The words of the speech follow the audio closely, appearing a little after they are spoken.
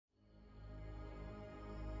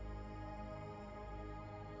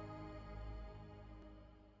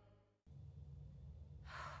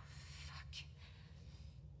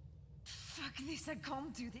Please, I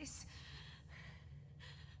can't do this.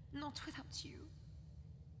 Not without you.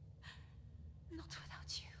 Not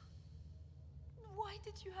without you. Why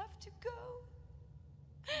did you have to go?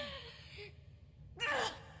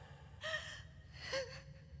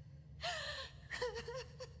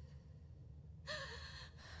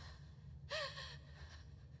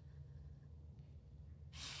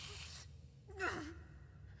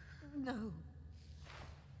 No. No.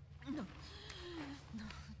 No.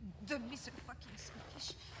 Don't be so fucking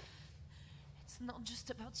selfish. It's not just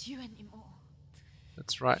about you anymore.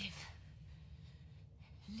 That's right.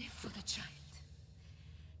 Live for the child.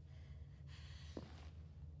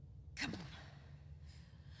 Come on.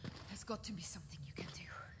 There's got to be something you can do.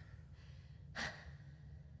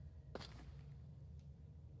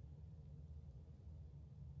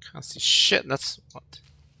 Can't see shit. That's what.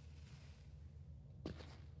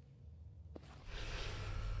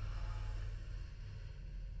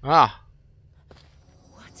 Ah.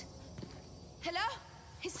 What? Hello?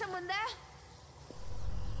 Is someone there?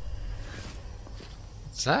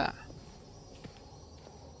 What's that?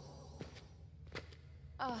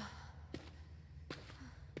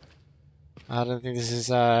 I don't think this is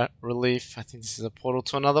a relief. I think this is a portal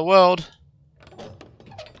to another world.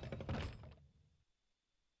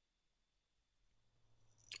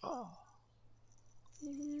 Oh.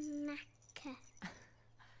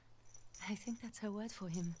 I think that's her word for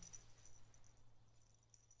him.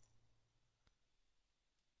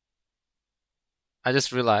 I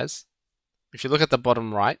just realized, if you look at the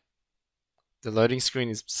bottom right, the loading screen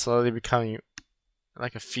is slowly becoming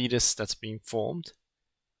like a fetus that's being formed.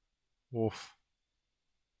 Oof.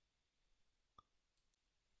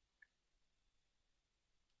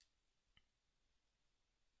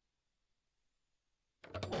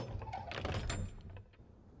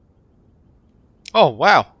 Oh,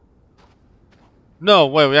 wow. No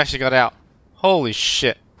way, we actually got out. Holy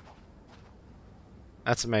shit.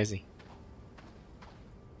 That's amazing.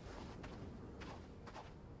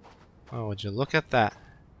 Oh, would you look at that?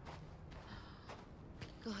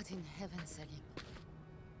 God in heaven, Salim.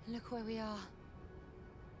 Look where we are.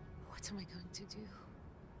 What am I going to do?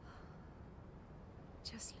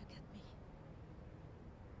 Just look at me.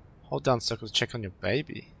 Hold down circle to check on your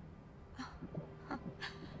baby. I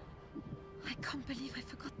can't believe I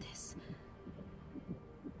forgot this.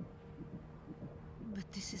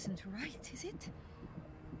 But this isn't right, is it?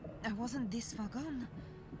 I wasn't this far gone.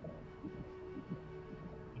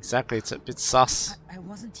 Exactly, it's a bit sus. I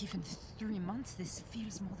wasn't even 3 months. This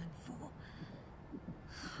feels more than 4.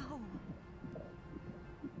 How?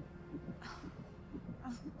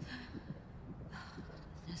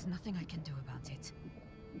 There's nothing I can do about it.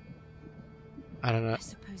 I don't know. I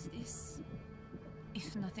suppose this,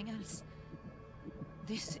 if nothing else,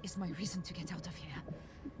 this is my reason to get out of here.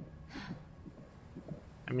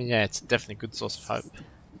 I mean, yeah, it's definitely a good source of hope.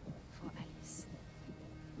 For Alice.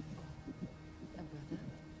 Or a brother,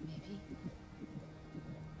 maybe.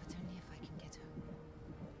 But only if I can get home.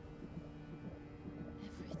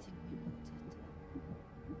 Everything we wanted.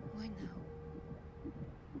 Why now?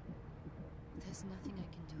 There's nothing I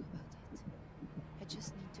can do about it. I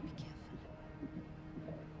just need to be careful.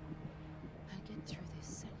 I'll get through this,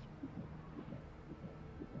 Salim.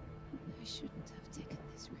 I shouldn't have taken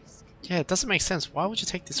this risk. Yeah, it doesn't make sense. Why would you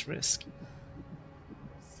take this risk?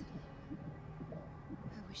 Salim,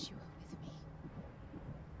 I wish you were with me.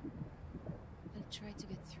 I'll try to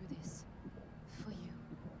get through this. For you.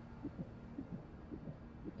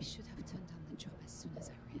 We should have turned down the job as soon as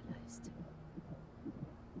I realized.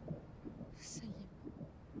 Salim,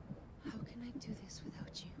 how can I do this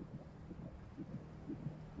without you?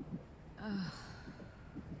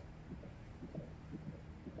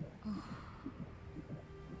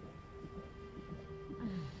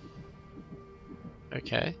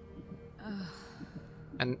 Okay.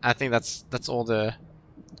 And I think that's all the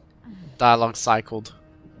dialogue cycled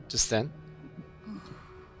just then.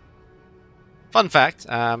 Fun fact,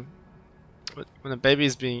 when a baby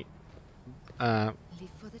is being Live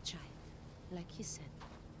for the child, like he said.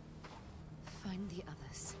 Find the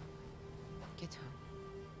others. Get home.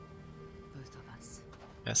 Both of us.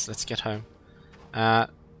 yes, let's get home.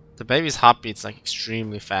 The baby's heartbeat's like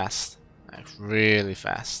extremely fast. Like really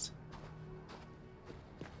fast.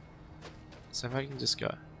 So if I can just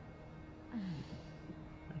go.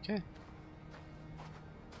 Okay.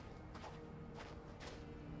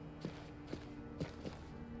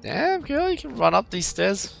 Damn girl, you can run up these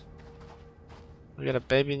stairs. You got a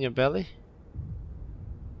baby in your belly.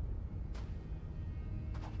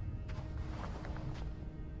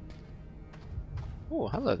 Oh,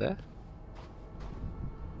 hello there.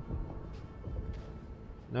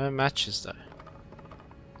 No matches though.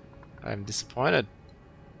 I'm disappointed.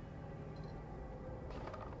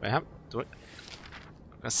 Wait, how do it?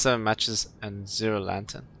 I got 7 matches and 0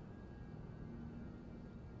 lantern.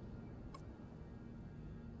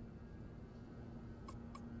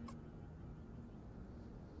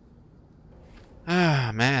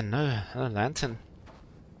 Ah man, no lantern.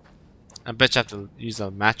 I bet you have to use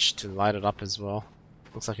a match to light it up as well.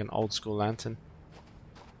 Looks like an old school lantern.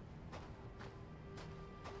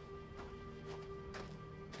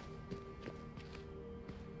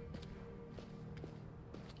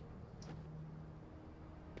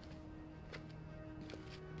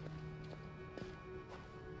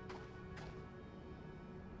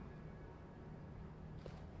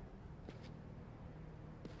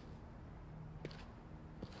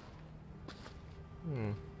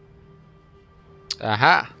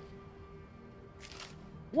 Aha!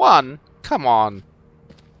 1? Come on!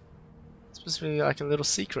 It's supposed to be like a little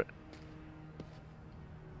secret.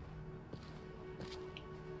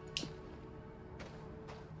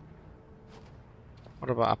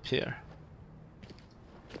 What about up here?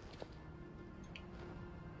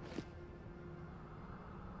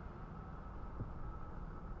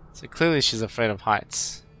 So clearly she's afraid of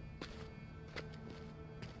heights.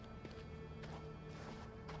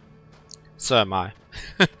 So am I.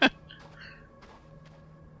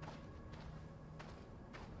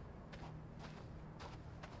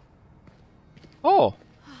 Oh!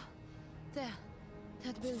 There.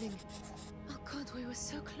 That building. Oh god, we were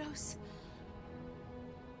so close.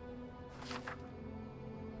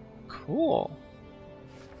 Cool.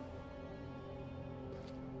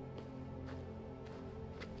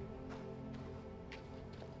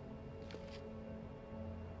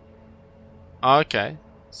 Okay,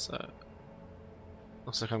 so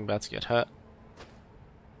looks like I'm about to get hurt.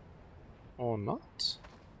 Or not.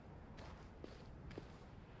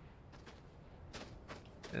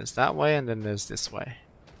 There's that way and then there's this way.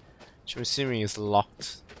 Which I'm assuming is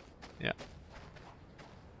locked. Yeah.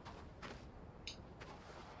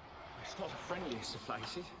 It's not the friendliest of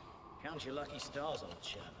places. Count your lucky stars, old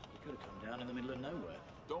chap. You could have come down in the middle of nowhere.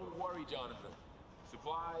 Don't worry, Jonathan.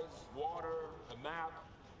 Supplies, water, a map,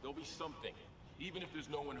 there'll be something. Even if there's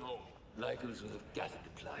no one home. Locals would have gathered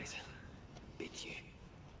the place. Bet you.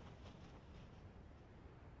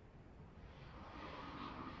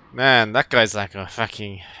 Man, that guy's like a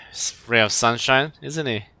fucking ray of sunshine, isn't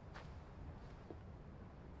he?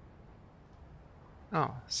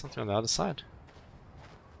 Oh, something on the other side.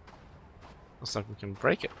 Looks like we can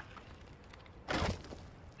break it. There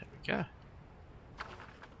we go.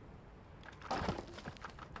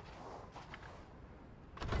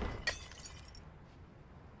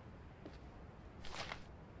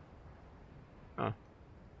 Oh.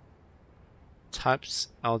 Types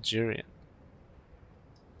Algerian.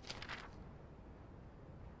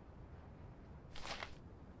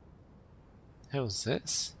 The hell is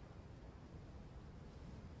this?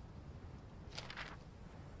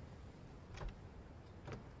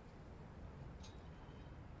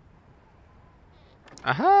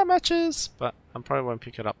 Aha, matches! But I probably won't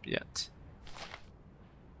pick it up yet.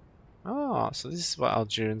 Oh, so this is what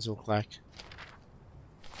Algerians look like.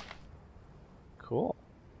 Cool.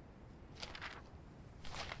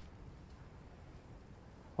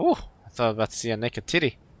 Oh, I thought I was about to see a naked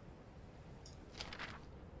titty.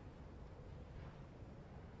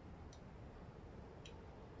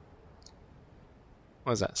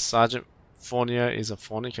 What is that? Sergeant Fournier is a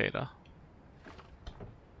fornicator.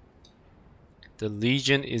 The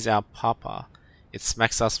Legion is our papa. It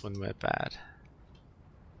smacks us when we're bad.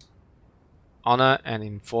 Honor and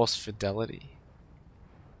enforced fidelity.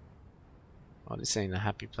 Oh, this ain't a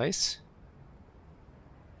happy place.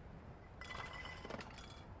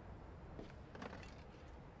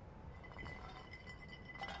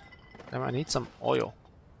 Damn, I need some oil.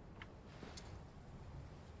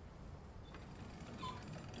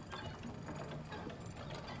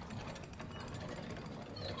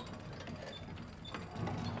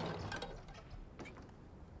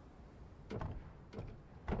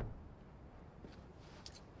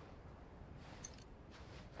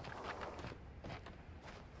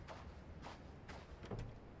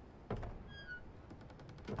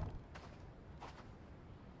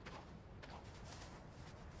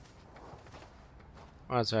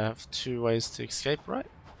 Alright, so I have 2 ways to escape, right?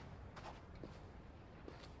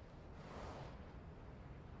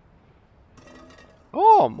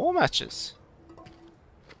 Oh, more matches!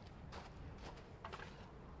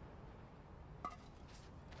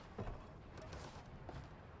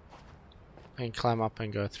 I can climb up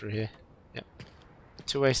and go through here. Yep.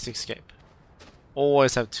 2 ways to escape.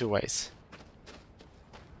 Always have 2 ways.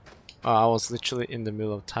 Oh, I was literally in the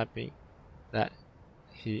middle of typing that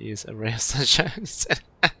he is a ray of sunshine. He said.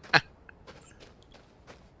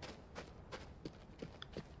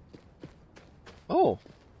 Oh,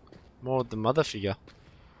 more of the mother figure.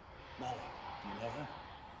 Molly, do you know her?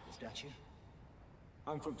 The statue?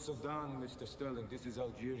 I'm from Sudan, Mr. Sterling. This is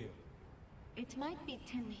Algeria. It might be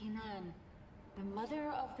Tin Hinan, the mother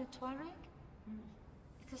of the Tuareg?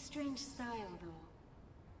 It's a strange style, though.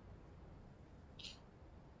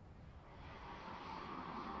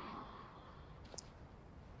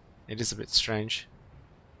 It is a bit strange.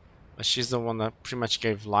 But she's the one that pretty much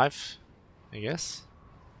gave life, I guess.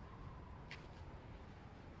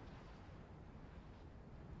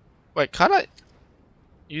 Wait, can't I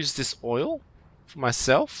use this oil for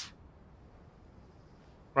myself?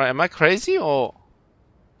 Right, am I crazy or...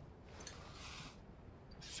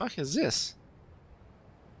 The fuck is this?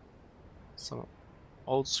 Some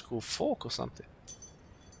old school fork or something.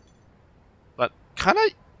 But can't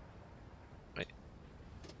I... Wait.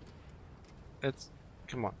 Let's...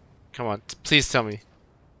 Come on. Come on. Please tell me.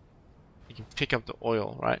 You can pick up the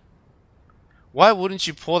oil, right? Why wouldn't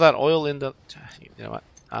you pour that oil in the... You know what?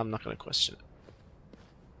 I'm not going to question it.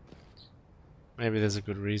 Maybe there's a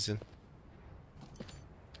good reason.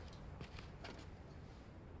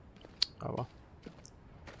 Oh well.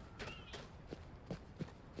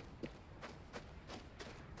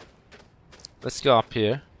 Let's go up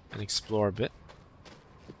here and explore a bit.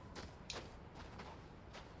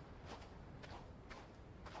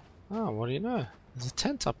 Oh, what do you know? There's a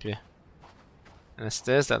tent up here. And a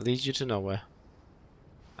stairs that lead you to nowhere.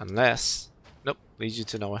 Unless... Nope, leads you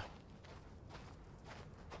to nowhere.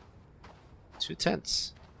 2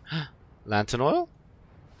 tents. Lantern oil?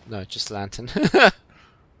 No, just lantern.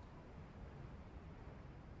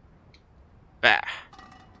 Bah.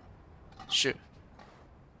 Shoot.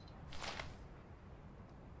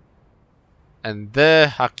 And there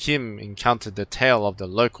Hakim encountered the tale of the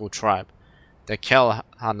local tribe, the Kel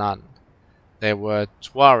Hanan. They were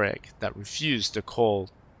Tuareg that refused the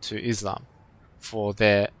call to Islam for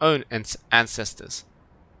their own ancestors.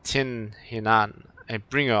 Tin Hinan, a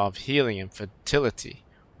bringer of healing and fertility,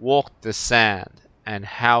 walked the sand, and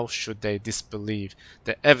how should they disbelieve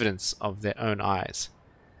the evidence of their own eyes?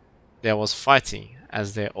 There was fighting,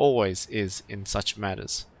 as there always is in such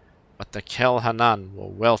matters, but the Kel Hanan were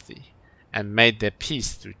wealthy, and made their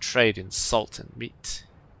peace through trade in salt and meat.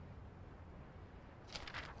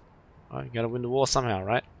 Oh, you gotta win the war somehow,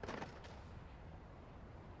 right?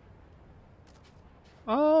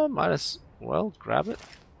 Oh, might as well grab it.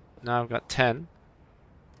 Now I've got 10.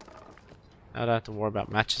 I don't have to worry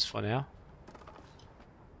about matches for now.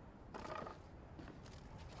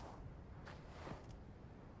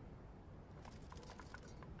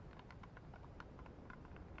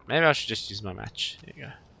 Maybe I should just use my match. Here you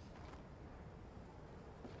go.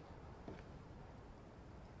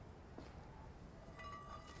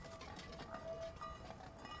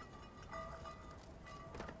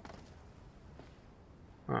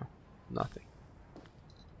 Oh, nothing.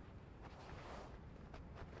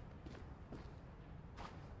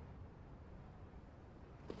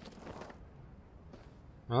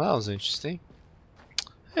 Well, that was interesting.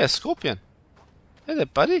 Hey, a scorpion. Hey there,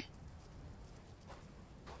 buddy.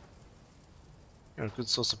 You're a good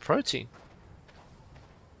source of protein.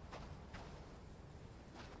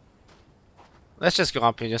 Let's just go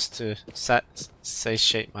up here just to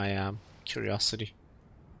satiate my curiosity.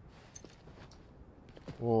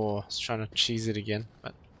 Whoa, I was trying to cheese it again,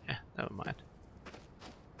 but yeah, never mind.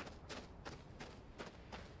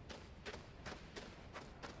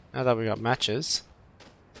 Now that we got matches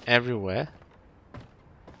everywhere,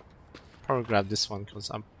 probably grab this one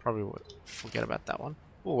because I probably would forget about that one.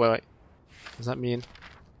 Oh, wait. Does that mean...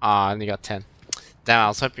 Ah, I only got 10. Damn, I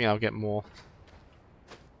was hoping I'll get more.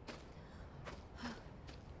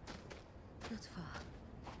 Not far.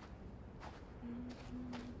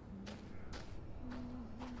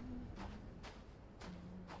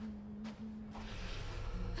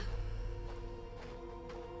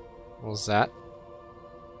 What was that?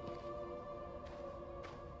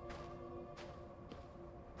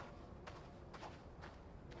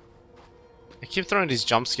 I keep throwing these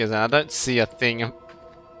jump scares and I don't see a thing,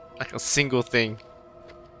 like a single thing.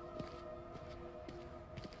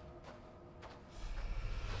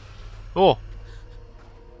 Oh!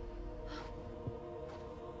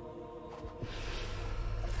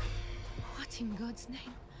 What in God's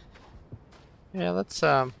name? Yeah, let's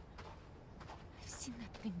I've seen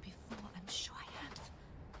that thing before, I'm sure I have.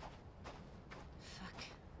 Fuck.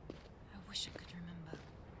 I wish I could remember.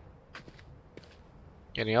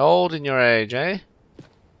 getting old in your age, eh?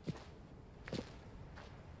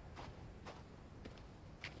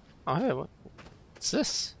 Oh, hey, what's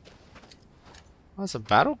this? Oh, it's a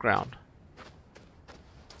battleground.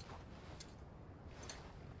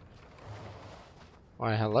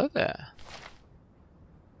 Why, hello there.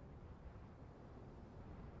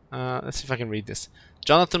 Let's see if I can read this.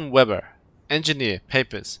 Jonathan Weber, engineer,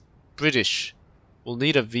 papers, British, will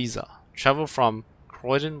need a visa. Travel from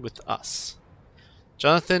Croydon with us.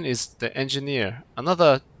 Jonathan is the engineer,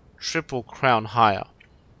 another Triple Crown hire.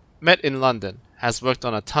 Met in London, has worked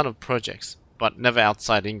on a ton of projects, but never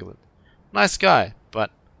outside England. Nice guy, but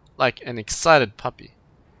like an excited puppy.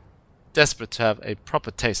 Desperate to have a proper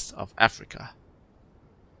taste of Africa.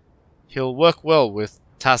 He'll work well with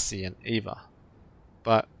Tassie and Eva,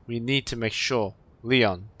 but we need to make sure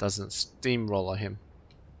Leon doesn't steamroller him.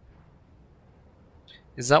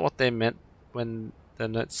 Is that what they meant when the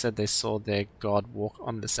note said they saw their god walk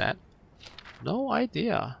on the sand? No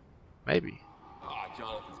idea. Maybe. Ah,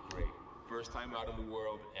 Jonathan's great. First time out in the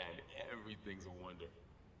world, and everything's a wonder.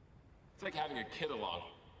 It's like having a kid along.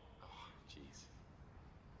 Oh, jeez.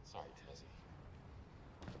 Sorry, Tessie.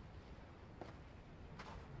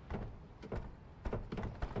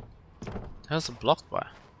 How's it blocked by?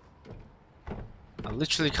 I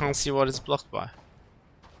literally can't see what it's blocked by.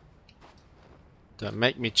 Don't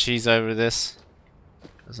make me cheese over this,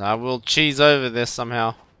 because I will cheese over this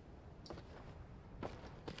somehow.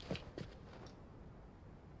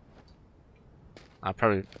 I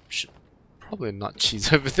probably should not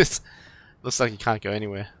cheese over this. Looks like you can't go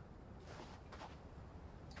anywhere.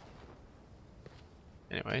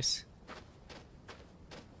 Anyways.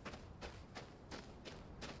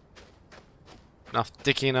 Enough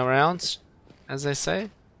dicking around, as they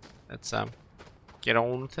say. Let's get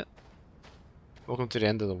on with it. Welcome to the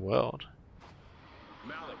end of the world.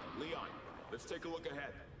 Malik, Leon, let's take a look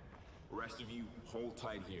ahead. The rest of you, hold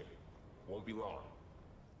tight here. Won't be long.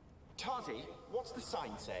 Tazi, what's the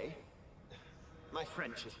sign say? My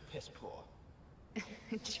French is piss poor.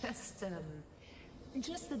 Just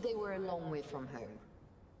that they were a long way from home.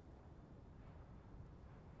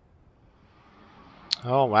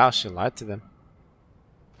 Oh wow, she lied to them.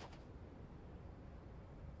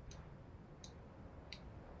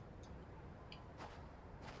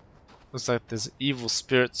 Looks like there's evil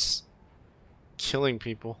spirits killing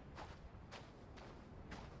people.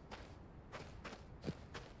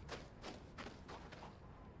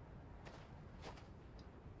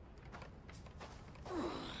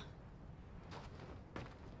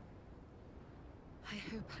 I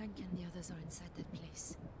hope Hank and the others are inside that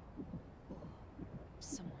place. Or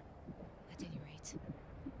someone, at any rate.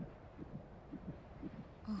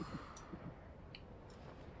 Oh.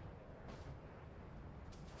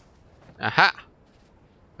 Aha!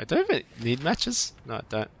 I don't even need matches? No, I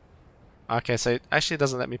don't. Okay, so it actually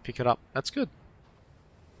doesn't let me pick it up. That's good.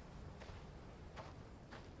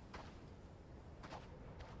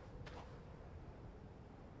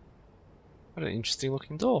 What an interesting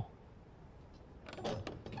looking door.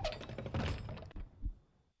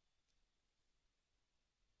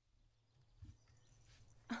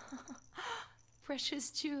 Precious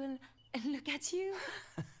jewel, and look at you.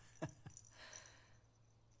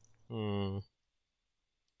 Hmm.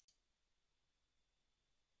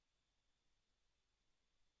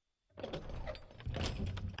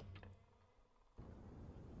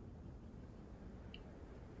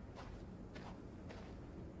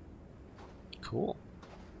 Cool.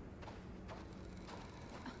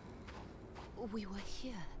 We were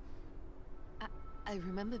here. I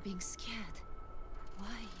remember being scared.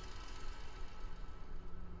 Why?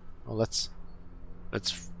 Well, let's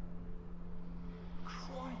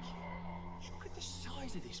Crikey. Look at the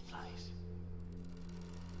size of this place.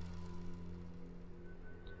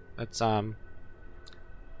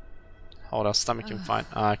 hold our stomach and fine.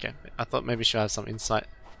 Ah, okay. I thought maybe she'll have some insight.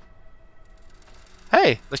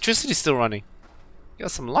 Hey, electricity's still running.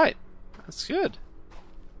 Got some light. That's good.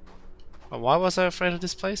 But why was I afraid of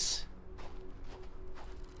this place?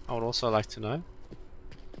 I would also like to know.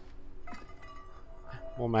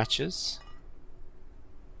 More matches.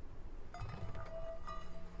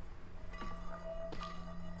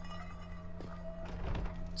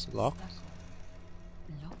 It's locked.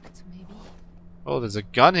 Locked, maybe? Oh, there's a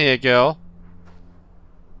gun here, girl.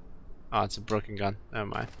 Oh, it's a broken gun. Never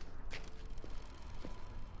mind.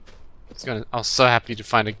 I was so happy to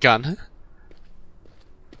find a gun.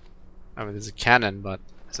 I mean, there's a cannon, but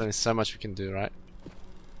there's only so much we can do, right?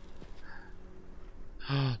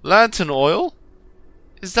 Lantern oil?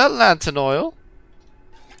 Is that lantern oil?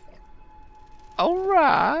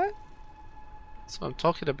 Alright. That's what I'm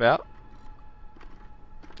talking about.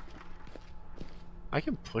 I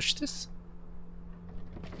can push this?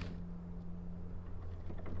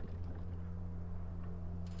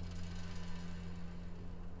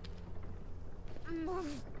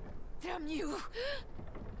 Move. Damn you.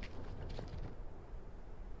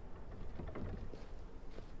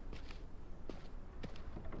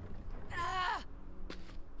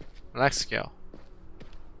 Relax, girl.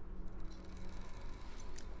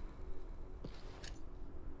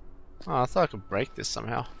 Oh, I thought I could break this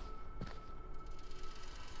somehow.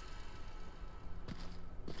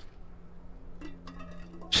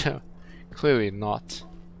 Clearly not.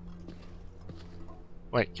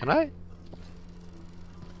 Wait, can I?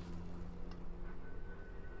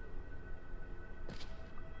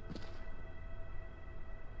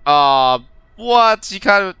 What? You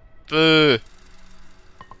can't. Boo.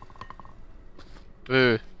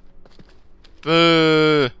 Boo.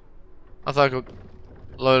 Boo. I thought I could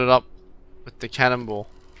load it up with the cannonball.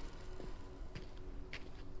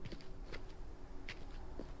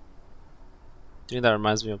 Dude, that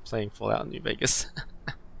reminds me of playing Fallout New Vegas.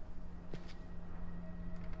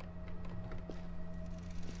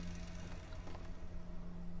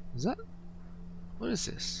 Is that? What is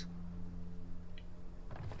this?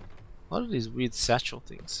 What are these weird satchel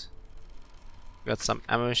things? We got some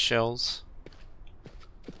ammo shells.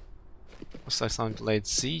 Looks like someone laid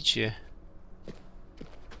siege here.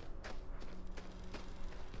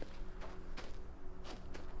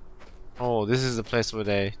 Oh, this is the place where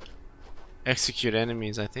they execute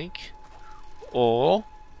enemies, I think. Or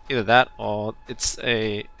either that or it's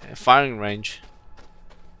a firing range.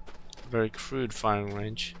 Very crude firing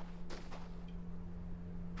range.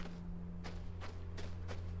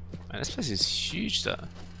 Man, this place is huge though.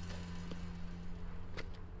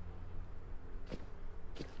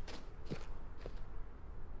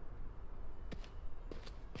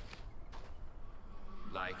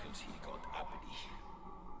 Like as he got uppity.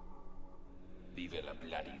 Vive la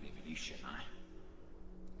bloody revolution, eh?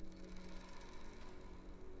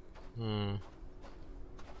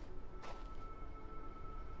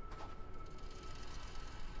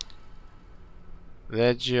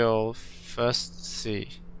 Legio First C.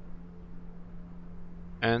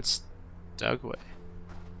 Ernst Dugway.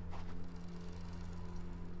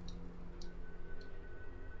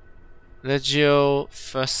 Legio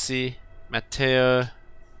First C. Matteo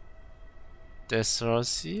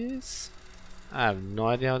Desrosiers? I have no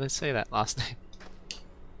idea how to say that last name.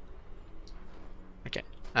 Okay.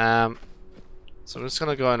 So I'm just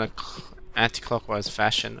gonna go in a anti-clockwise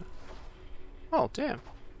fashion. Oh damn.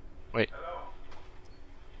 Wait.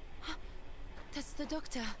 That's the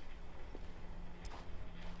doctor.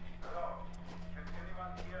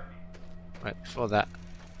 Right, before that.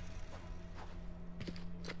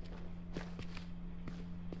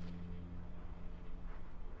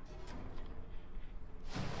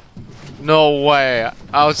 No way!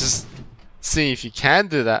 I was just seeing if you can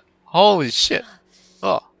do that. Holy shit.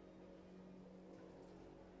 Oh.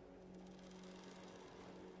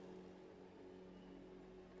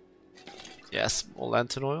 Yes, more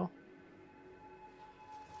lantern oil.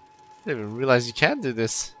 Didn't even realize you can do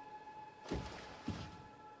this.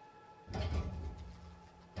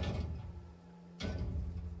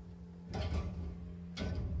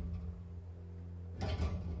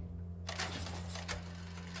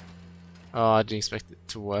 Oh, I didn't expect it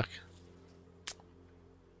to work.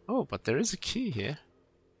 Oh, but there is a key here.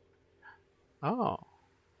 Oh.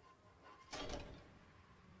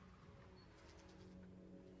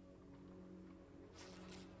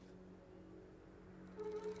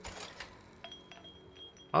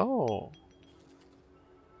 Oh.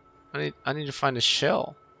 I need to find a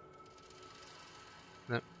shell.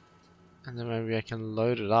 And then maybe I can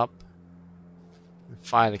load it up and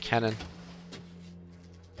fire the cannon.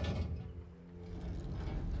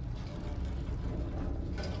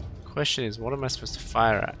 Question is, what am I supposed to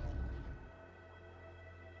fire at?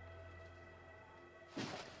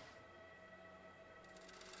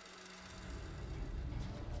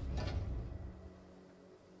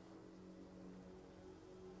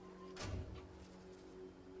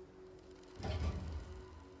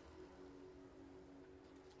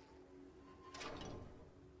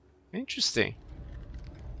 Interesting.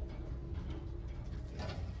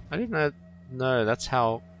 I didn't know that's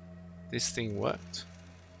how this thing worked.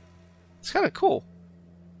 It's kind of cool.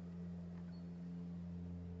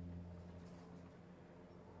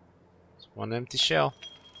 It's one empty shell.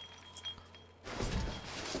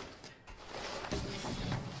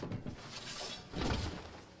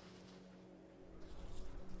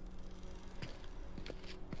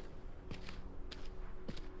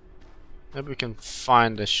 Maybe we can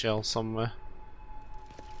find a shell somewhere.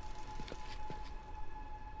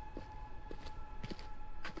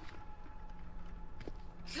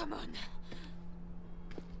 Come on.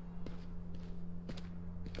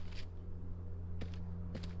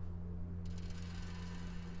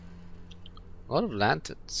 A lot of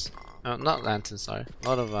lanterns. Not lanterns, sorry. A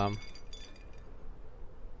lot of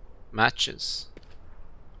matches.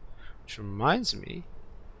 Which reminds me.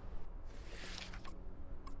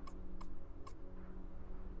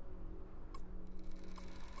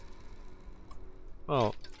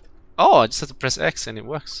 Oh. Oh, I just have to press X and it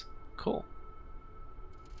works. Cool.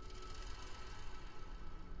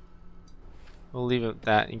 We'll leave it at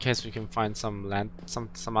that in case we can find some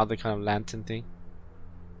other kind of lantern thing.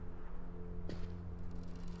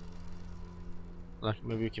 Like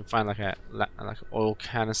maybe we can find like an oil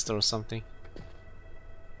canister or something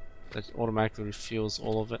that automatically refuels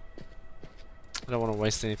all of it. I don't want to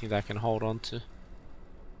waste anything that I can hold on to.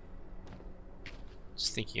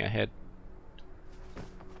 Just thinking ahead.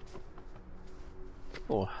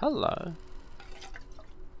 Oh, hello.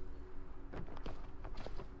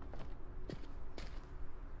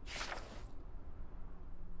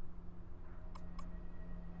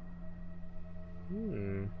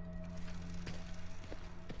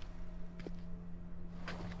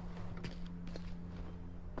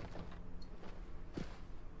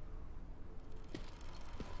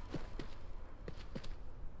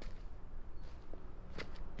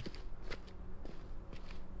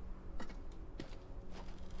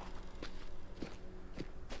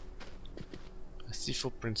 I see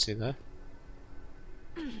footprints in there.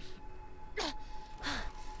 I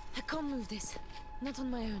can't move this. Not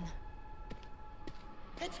on my own.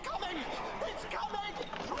 It's coming! It's coming!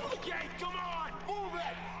 Through the gate! Come on! Move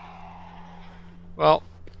it! Well,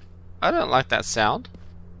 I don't like that sound.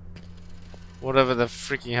 Whatever the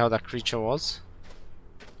freaking hell that creature was.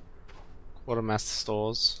 Quartermaster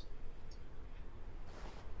stores.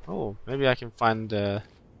 Oh, maybe I can find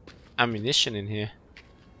ammunition in here.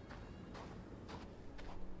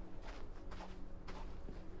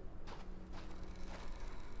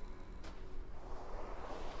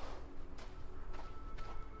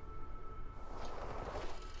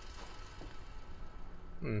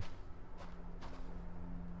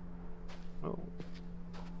 Oh.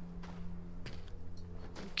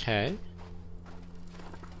 Okay.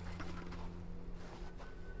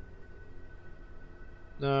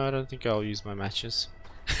 No, I don't think I'll use my matches.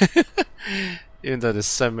 Even though there's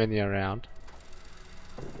so many around.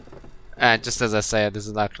 And just as I say it,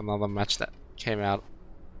 there's like another match that came out.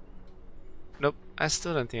 Nope, I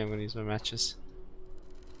still don't think I'm gonna use my matches.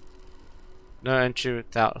 No entry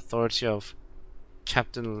without authority of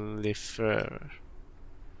Captain Lefeur.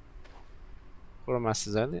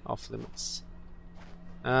 Quartermasters only, off limits.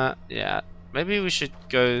 Yeah, maybe we should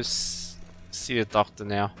go see the doctor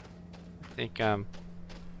now. I think I've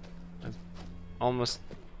almost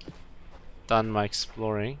done my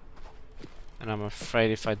exploring, and I'm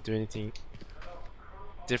afraid if I do anything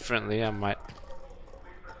differently, I might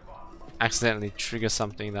accidentally trigger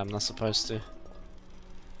something that I'm not supposed to.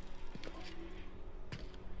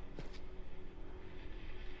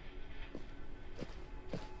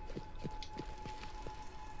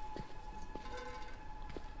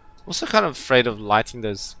 Also kind of afraid of lighting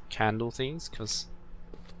those candle things, because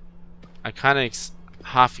I kind of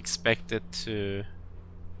half expected to...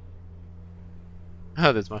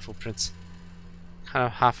 Oh, there's my footprints. Kind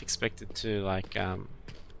of half expected to like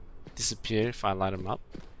disappear if I light them up.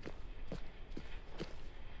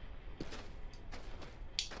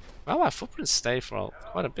 Well, my footprints stay for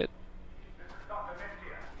quite a bit.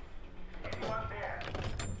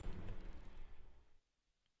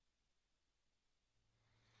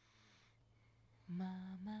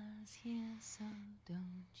 Mama's here, so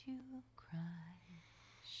don't you cry.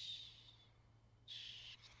 Shh,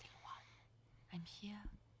 shh, little one. I'm here.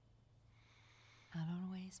 I'll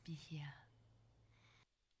always be here.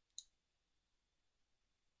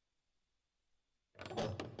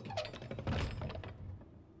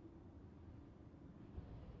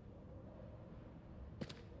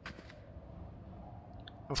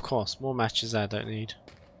 Of course, more matches I don't need.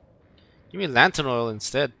 Give me lantern oil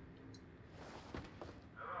instead.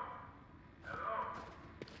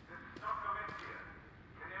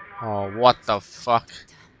 Oh, what the fuck?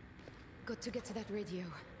 Got to get to that radio.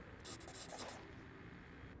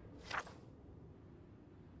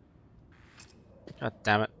 God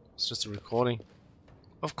damn it. It's just a recording.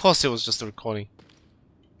 Of course it was just a recording.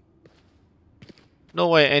 No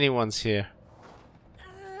way anyone's here.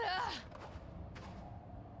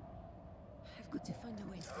 I've got to find a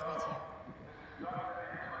way to the radio.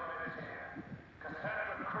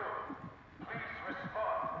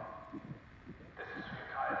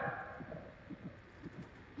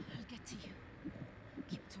 I'll get to you.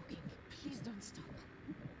 Keep talking. Please don't stop.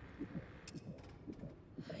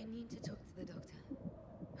 I need to talk to the doctor.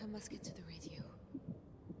 I must get to the radio.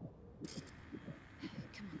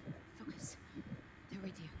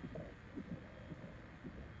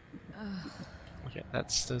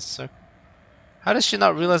 That's the circle. How does she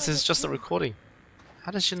not realize it's just a recording?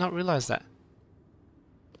 How does she not realize that?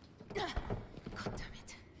 God damn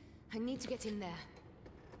it. I need to get in there.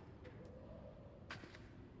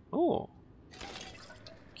 Oh.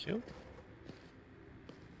 Cute.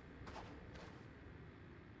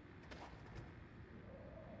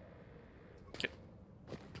 Okay.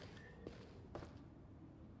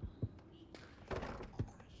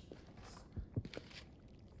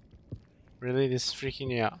 Really? This is freaking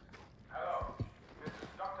you out. Hello, this is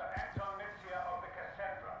Dr. Amnesia of the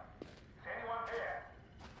Cassandra. Is anyone there?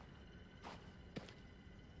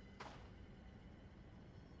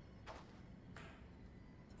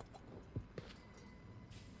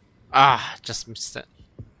 Ah, just missed it.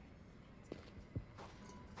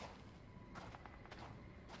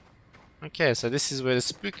 Okay, so this is where the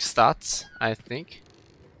spook starts, I think.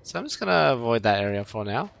 So I'm just gonna avoid that area for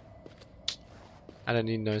now. I don't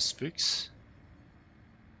need no spooks.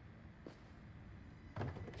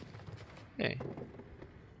 Okay.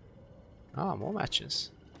 Ah, more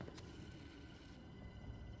matches.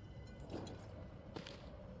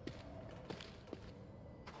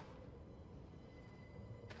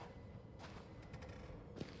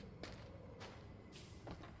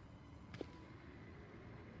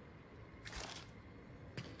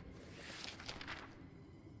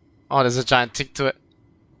 Oh, there's a giant tick to it.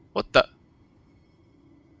 What the?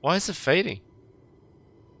 Why is it fading?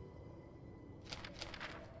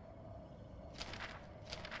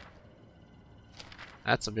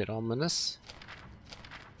 That's a bit ominous.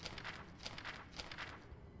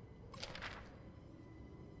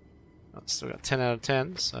 Oh, still got 10 out of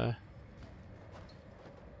 10, so...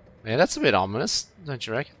 Yeah, that's a bit ominous, don't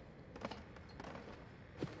you reckon?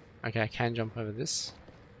 Okay, I can jump over this.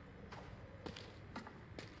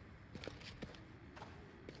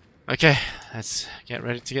 Okay, let's get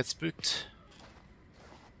ready to get spooked.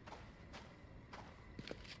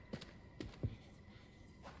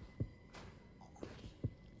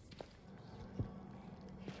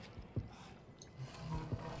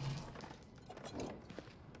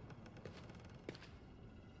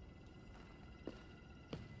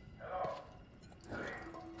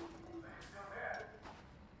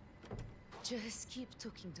 Just keep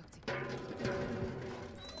talking, Doctor.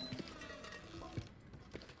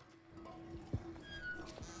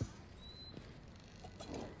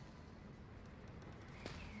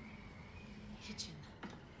 Kitchen.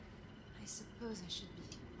 I suppose I should be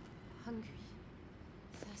hungry,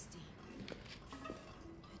 thirsty.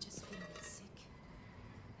 I just feel a bit sick.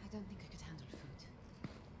 I don't think I could handle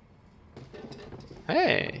food.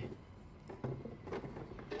 Hey!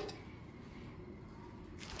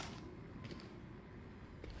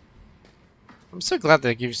 I'm so glad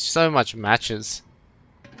they give so much matches.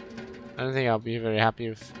 I don't think I'll be very happy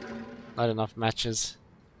with not enough matches,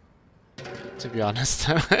 to be honest.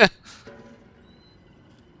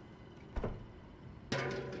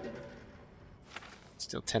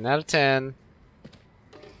 Still 10 out of 10.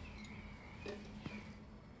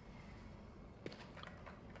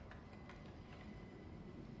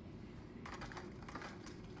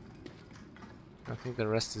 I think the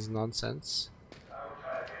rest is nonsense.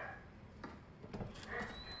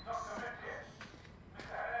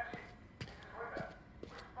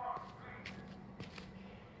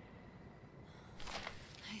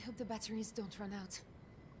 I hope the batteries don't run out.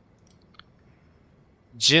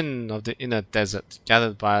 Jinn of the inner desert,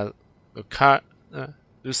 gathered by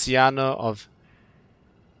Luciano of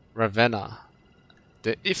Ravenna.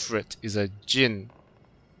 The Ifrit is a genie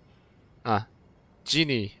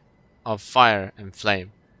of fire and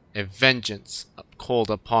flame, a vengeance called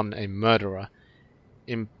upon a murderer,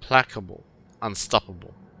 implacable,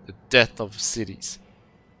 unstoppable, the death of cities.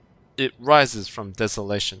 It rises from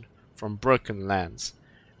desolation, from broken lands,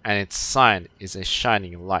 and its sign is a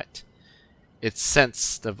shining light. It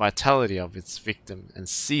scents the vitality of its victim and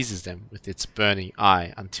seizes them with its burning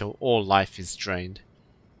eye until all life is drained.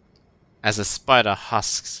 As a spider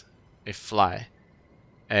husks a fly,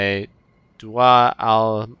 a dua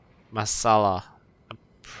al-masala, a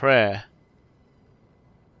prayer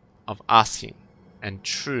of asking, and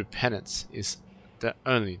true penance is the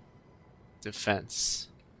only defense.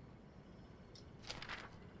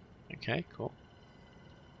 Okay, cool.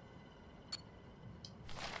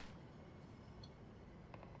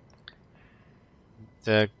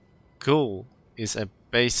 The ghoul is a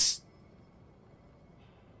base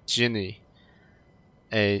genie,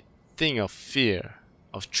 a thing of fear,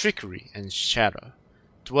 of trickery and shadow,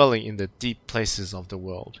 dwelling in the deep places of the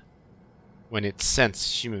world. When it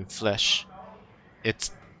scents human flesh, it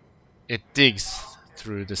digs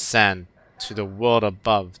through the sand to the world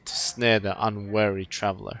above to snare the unwary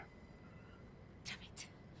traveler. Damn it.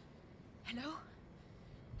 Hello?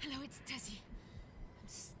 Hello, it's Desi. I'm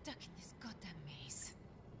stuck in this goddamn maze.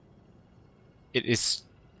 It is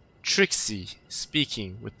Trixie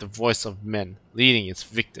speaking with the voice of men, leading its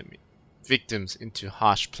victims into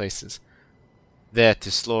harsh places, there to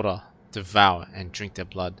slaughter, devour, and drink their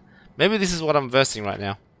blood. Maybe this is what I'm versing right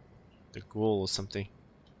now. The ghoul or something.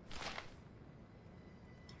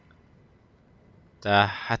 The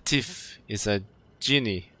Hatif is a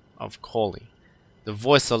genie of calling, the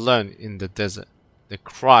voice alone in the desert, the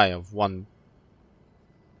cry of one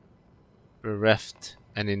bereft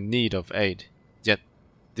and in need of aid. Yet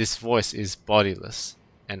this voice is bodiless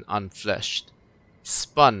and unfleshed,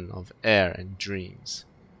 spun of air and dreams.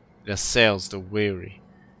 It assails the weary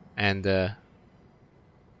and I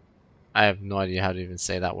have no idea how to even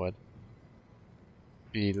say that word.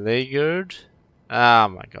 Beleaguered? Ah,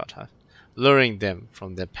 my god. Luring them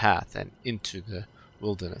from their path and into the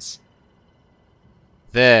wilderness.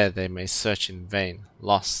 There they may search in vain,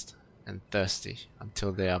 lost and thirsty,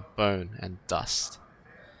 until they are bone and dust.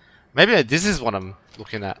 Maybe this is what I'm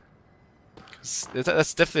looking at. 'Cause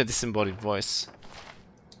that's definitely a disembodied voice.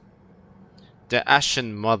 The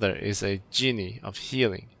Ashen Mother is a genie of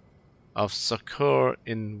healing, of succor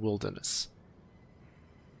in wilderness.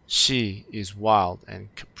 She is wild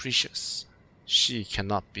and capricious. She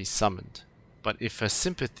cannot be summoned, but if her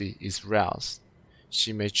sympathy is roused,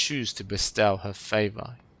 she may choose to bestow her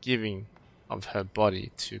favor, giving of her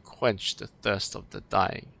body to quench the thirst of the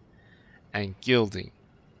dying, and gilding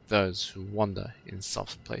those who wander in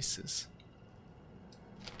soft places.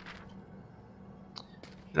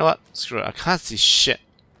 You know what? Screw it. I can't see shit.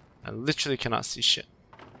 I literally cannot see shit.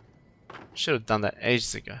 Should have done that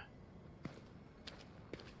ages ago.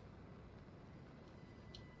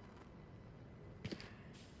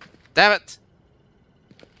 Damn it!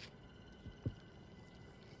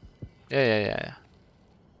 Yeah.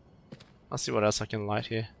 I'll see what else I can light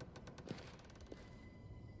here.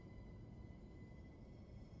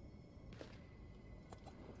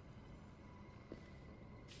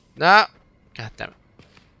 No! God damn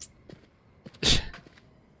it.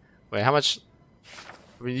 Wait, how much?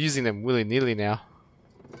 I've been using them willy-nilly now.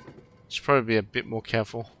 Should probably be a bit more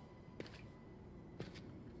careful.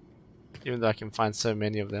 Even though I can find so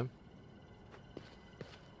many of them.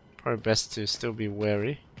 Probably best to still be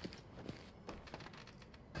wary.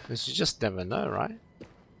 Because you just never know, right?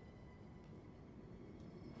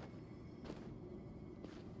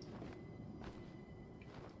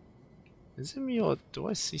 Is it me or do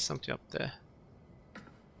I see something up there?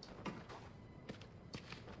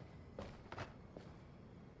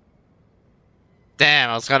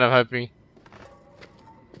 Damn, I was kind of hoping.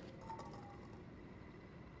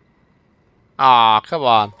 Ah, come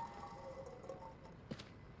on.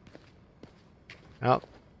 Well,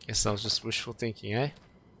 guess that was just wishful thinking, eh?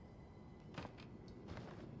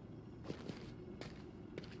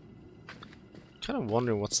 Kind of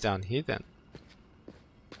wondering what's down here then.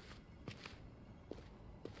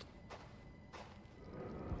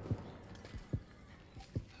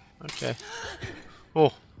 Okay. Oh.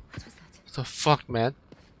 What was that? What the fuck, man?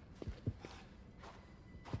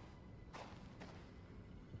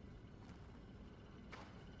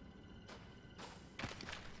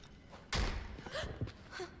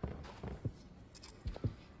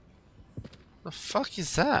 The fuck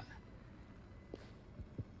is that?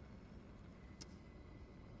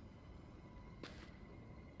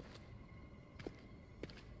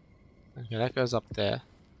 Okay, that goes up there.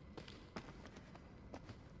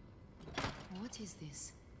 What is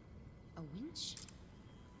this? A winch?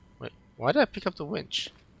 Wait, why did I pick up the winch?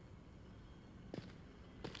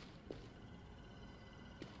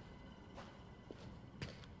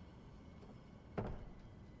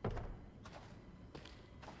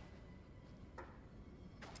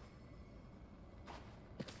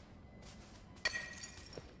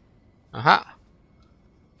 Aha!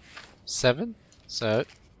 7. So,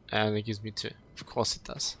 and it gives me 2. Of course it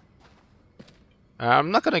does.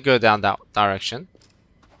 I'm not gonna go down that direction.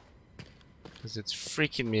 Because it's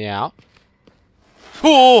freaking me out.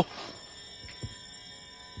 Oh!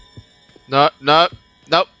 No, no,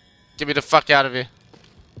 nope. Get me the fuck out of here.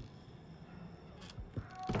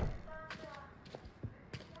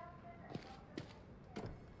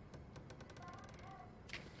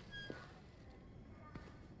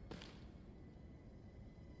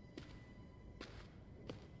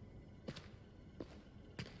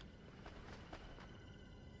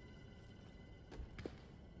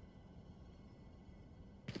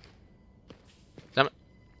 Damn it.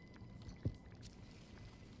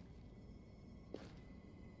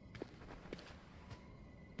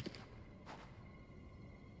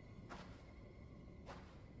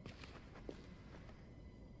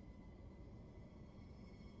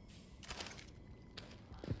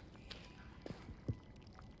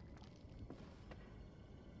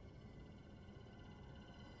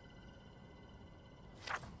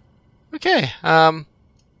 Okay,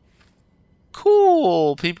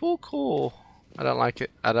 cool, people, cool. I don't like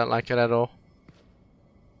it. I don't like it at all.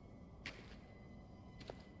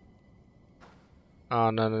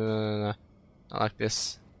 Oh, no, no, no, no, no. I like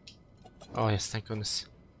this. Oh, yes, thank goodness.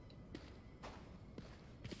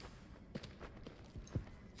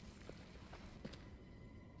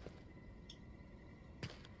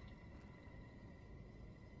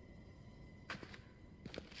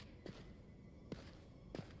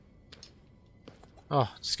 Oh,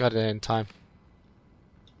 just got it in time.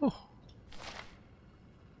 Oh.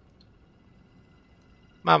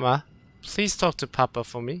 Mama, please talk to Papa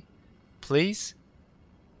for me. Please?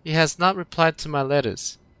 He has not replied to my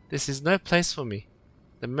letters. This is no place for me.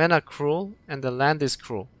 The men are cruel, and the land is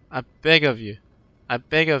cruel. I beg of you. I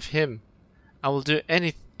beg of him. I will do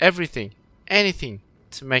everything, anything,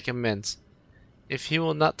 to make amends. If he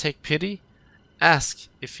will not take pity, ask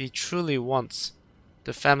if he truly wants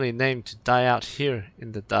the family name to die out here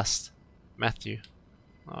in the dust. Matthew.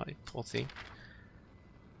 Oh, you poor thing.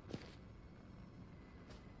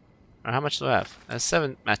 How much do I have?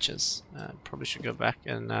 7 matches. Probably should go back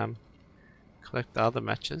and collect the other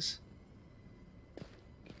matches.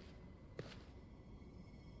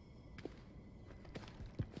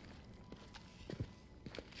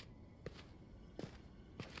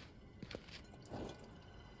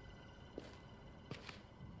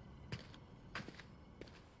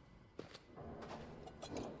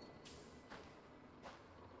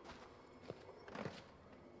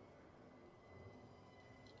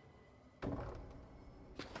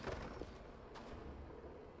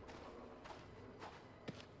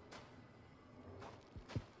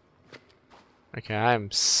 Okay, I am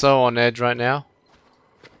so on edge right now.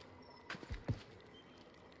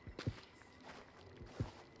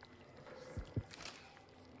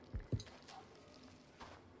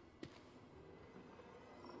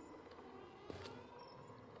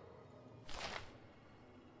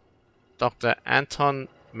 Dr. Anton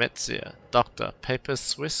Metzier. Doctor, paper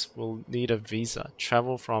Swiss will need a visa.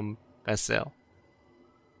 Travel from Basel.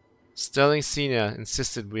 Sterling Sr.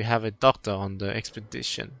 insisted we have a doctor on the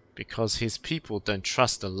expedition because his people don't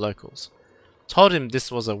trust the locals. Told him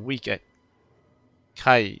this was a week at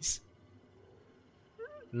Kais,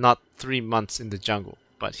 not 3 months in the jungle,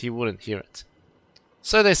 but he wouldn't hear it.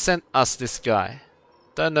 So they sent us this guy.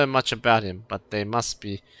 Don't know much about him, but they must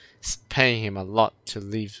be paying him a lot to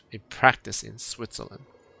leave a practice in Switzerland.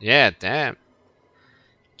 Yeah, damn.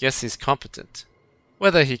 Guess he's competent.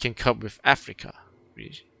 Whether he can cope with Africa,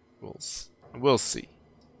 we'll see.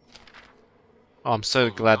 Oh, I'm so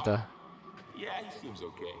glad that... Yeah, he seems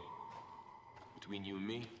okay. Between you and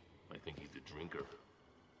me, I think he's a drinker.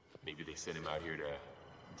 Maybe they sent him out here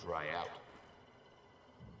to dry out.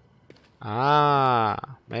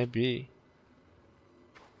 Ah, maybe.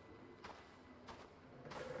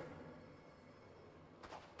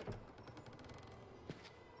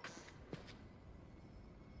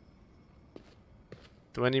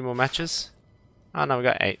 Do I need more matches? Oh no, we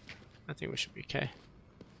got 8. I think we should be okay.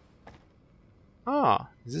 Ah,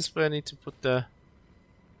 is this where I need to put the...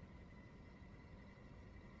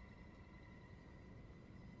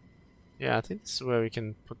 Yeah, I think this is where we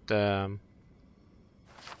can put the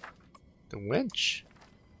winch.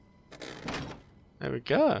 There we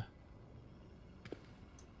go.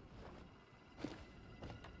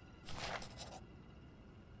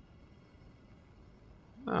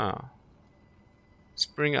 Ah.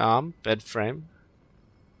 Spring arm, bed frame,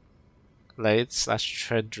 lathe /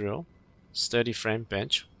 tread drill, sturdy frame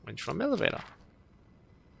bench, winch from elevator.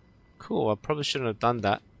 Cool, I probably shouldn't have done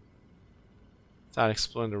that without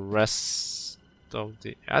exploring the rest of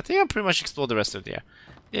the... I think I pretty much explored the rest of the air.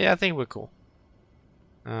 Yeah, I think we're cool.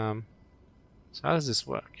 So how does this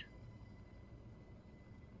work?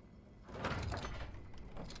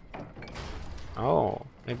 Oh,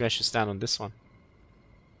 maybe I should stand on this one.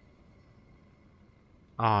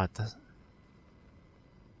 Ah, it doesn't.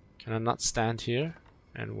 Can I not stand here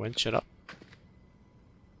and winch it up?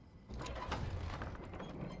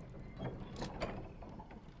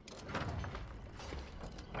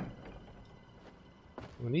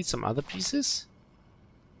 We need some other pieces.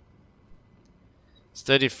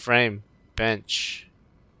 Sturdy frame, bench.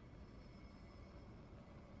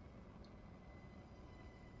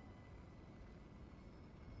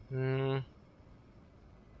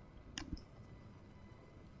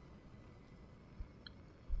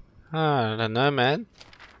 I don't know, man.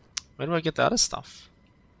 Where do I get the other stuff?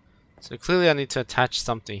 So clearly I need to attach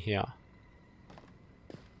something here.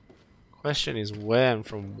 Question is where and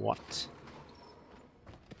from what?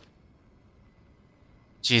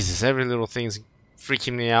 Jesus, every little thing's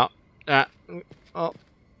freaking me out. Oh.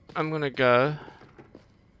 I'm gonna go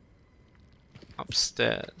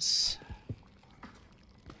upstairs.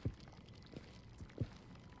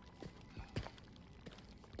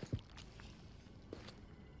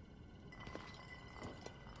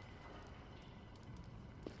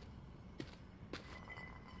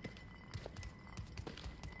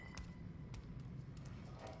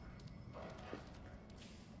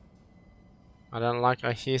 I don't like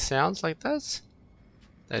I hear sounds like that.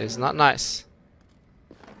 That is not nice.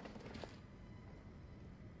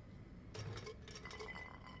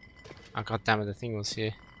 Oh god damn it, the thing was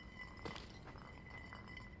here.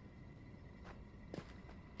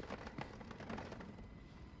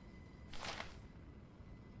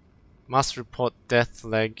 Must report death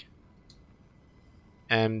leg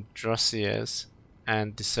Ambrosiers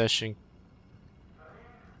and desertion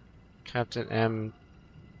Captain M.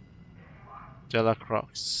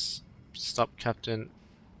 Delacroix. Stop Captain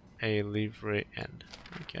A. Livre End.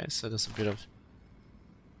 Okay, so there's a bit of...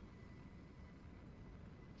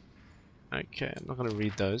 Okay, I'm not gonna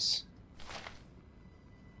read those.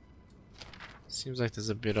 Seems like there's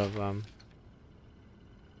a bit of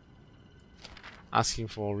asking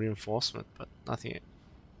for reinforcement, but nothing.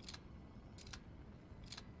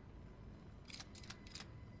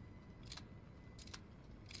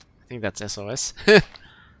 I think that's SOS.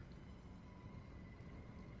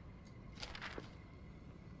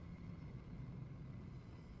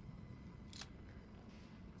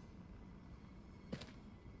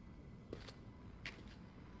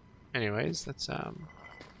 Anyways, let's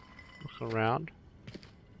look around.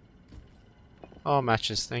 Oh,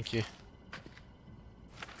 matches, thank you.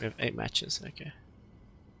 We have 8 matches, okay.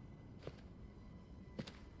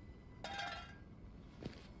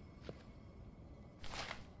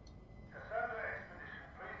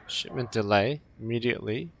 Shipment delay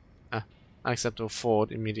immediately. Unacceptable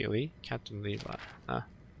forward immediately. Captain Levi.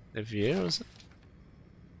 Levier, was it?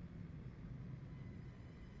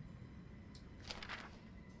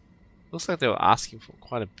 Looks like they were asking for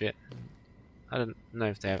quite a bit. I don't know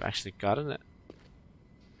if they have actually gotten it.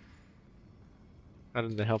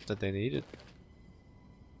 Gotten the help that they needed.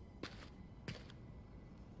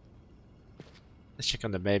 Let's check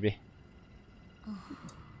on the baby.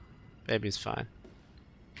 Baby's fine.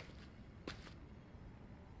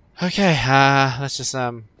 Okay, let's just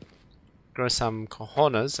grow some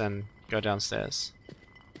cojones and go downstairs.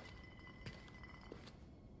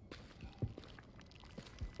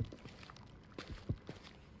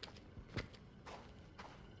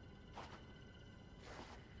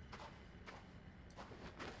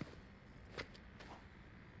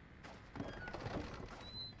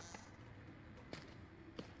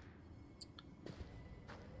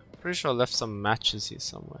 Pretty sure I left some matches here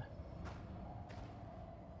somewhere.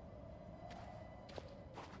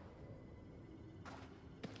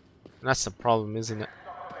 And that's the problem, isn't it?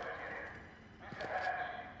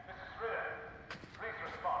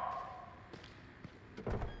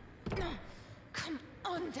 Come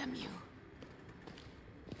on, damn you.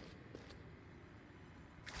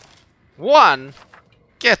 One?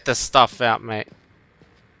 Get the stuff out, mate.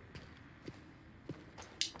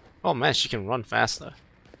 Oh man, she can run faster.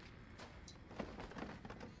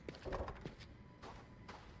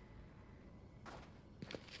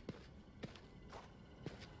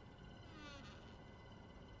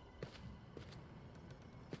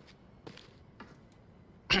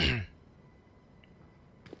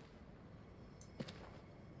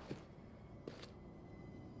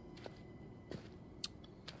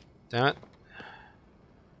 Damn it.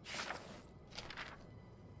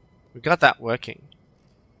 We got that working.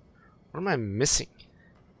 What am I missing?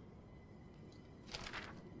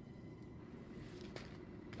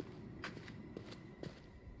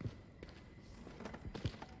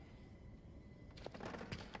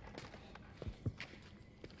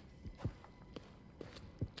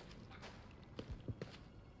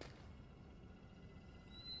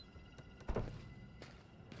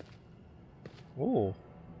 Oh.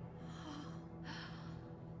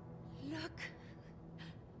 Look.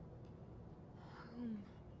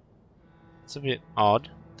 It's a bit odd,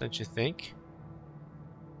 don't you think?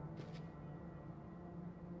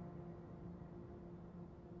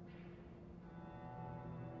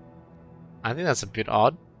 I think that's a bit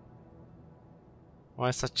odd. Why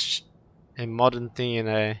such a modern thing in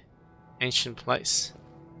a ancient place?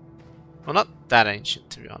 Well, not that ancient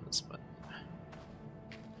to be honest, but...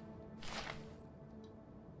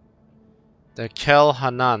 The Kel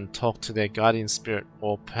Hanan talk to their guardian spirit,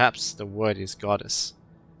 or perhaps the word is goddess.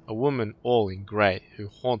 A woman all in grey who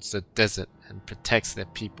haunts the desert and protects their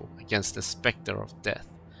people against the spectre of death.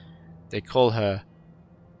 They call her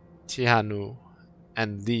Tihanu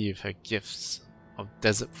and leave her gifts of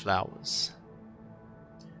desert flowers.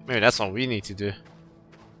 Maybe that's what we need to do.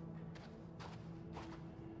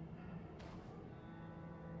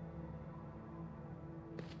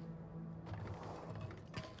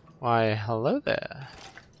 Why, hello there.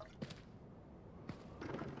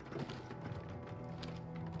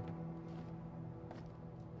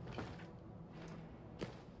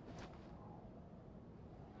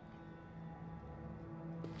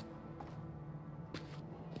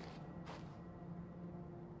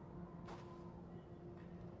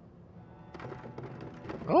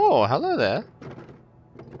 Oh, hello there.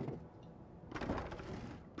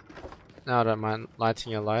 Now I don't mind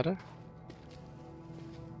lighting a lighter.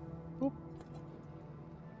 Oop.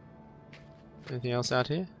 Anything else out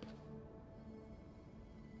here?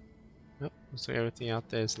 Nope, looks like everything out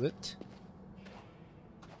there is lit.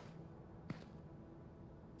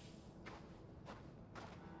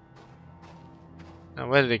 Now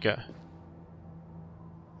where did it go?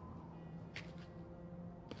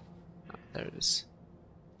 Oh, there it is.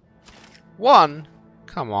 One?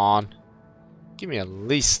 Come on. Give me at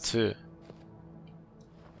least two.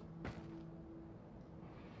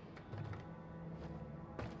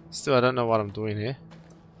 Still, I don't know what I'm doing here.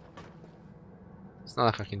 It's not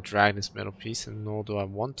like I can drag this metal piece, and nor do I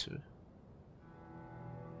want to.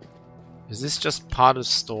 Is this just part of the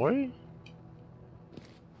story?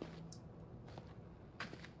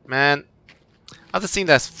 Man, after seeing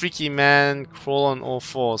that freaky man crawl on all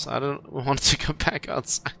fours, I don't want to go back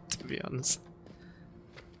outside, to be honest.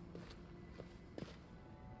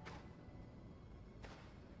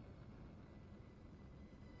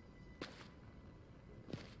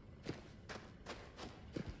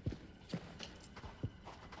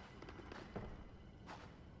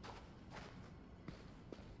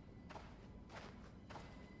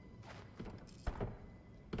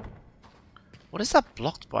 What is that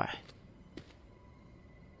blocked by?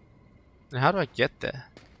 And how do I get there?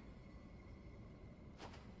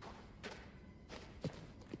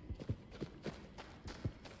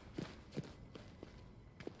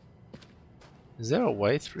 Is there a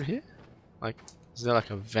way through here? Like, is there like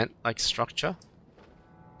a vent-like structure?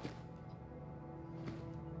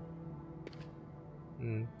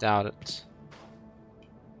 Doubt it.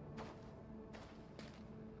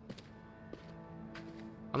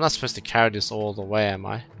 I'm not supposed to carry this all the way, am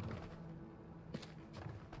I?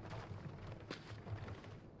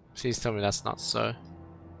 Please tell me that's not so.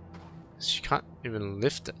 She can't even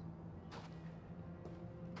lift it.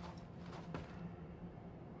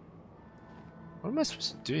 What am I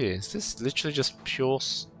supposed to do here? Is this literally just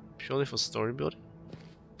purely for story building?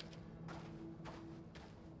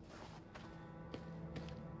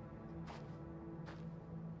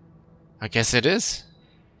 I guess it is.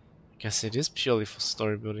 I guess it is purely for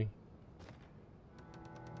story building.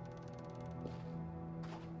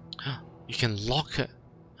 You can lock it.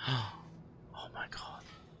 Oh my god.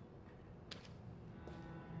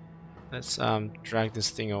 Let's drag this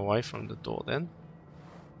thing away from the door then.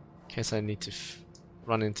 In case I need to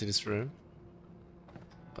run into this room.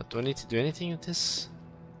 But do I need to do anything with this?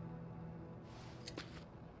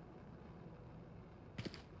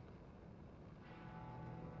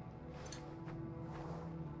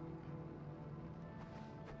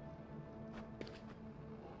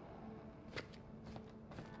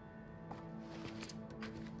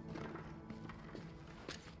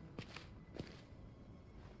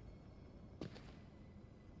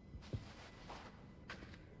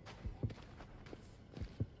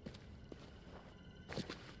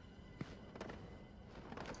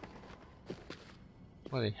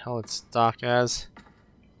 What the hell, it's dark as.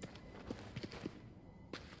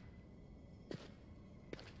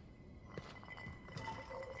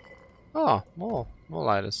 Oh, more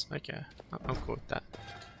lighters. Okay, I'm cool with that.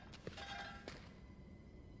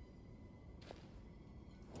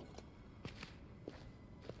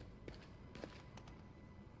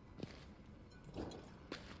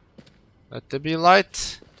 Let there be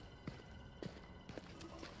light.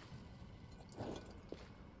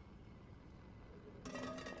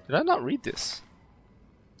 Did I not read this?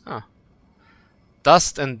 Huh.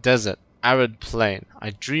 Dust and desert, arid plain. I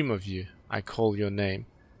dream of you. I call your name.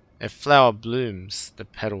 A flower blooms, the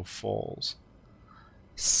petal falls.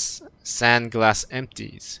 Sand glass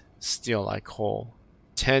empties, still I call.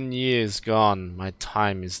 10 years gone, my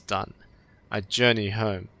time is done. I journey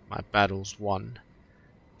home, my battle's won.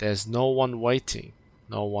 There's no one waiting,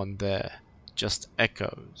 no one there. Just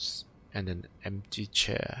echoes and an empty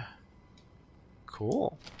chair.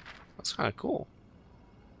 Cool. That's kind of cool.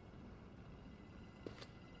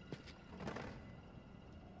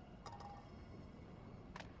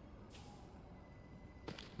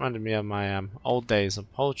 Reminded me of my old days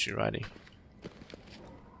of poetry writing.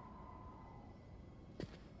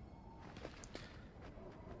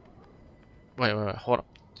 Wait, hold up.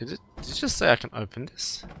 Did it just say I can open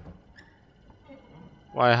this?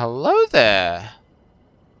 Why, hello there!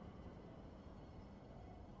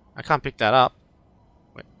 I can't pick that up.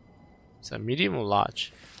 Wait, is that medium or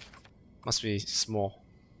large? Must be small.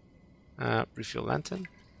 Refill lantern.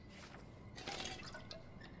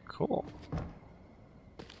 Cool.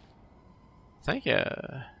 Thank you.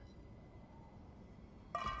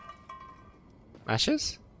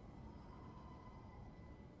 Matches?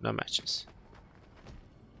 No matches.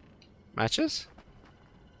 Matches?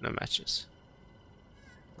 No matches.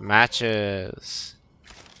 Matches.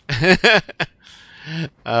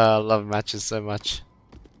 I love matches so much.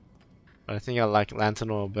 But I think I like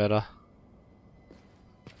lantern oil better.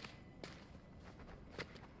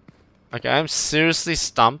 Okay, I'm seriously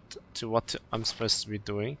stumped to what I'm supposed to be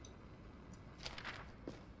doing.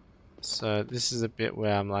 So this is a bit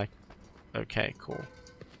where I'm like, okay, cool.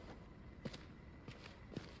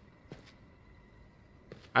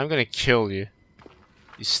 I'm gonna kill you.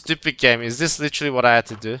 You stupid game. Is this literally what I had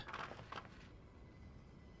to do?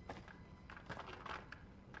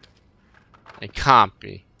 It can't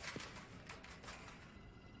be.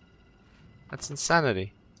 That's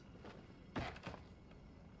insanity.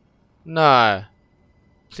 No.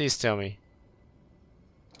 Please tell me.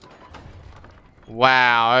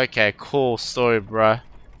 Wow, okay, cool story, bro.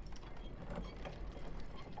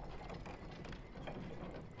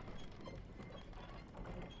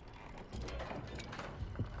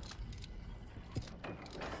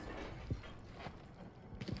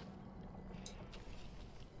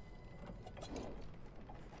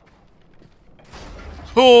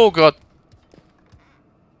 Oh god.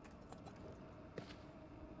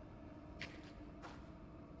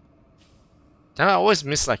 Damn, I always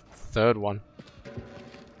miss like the third one.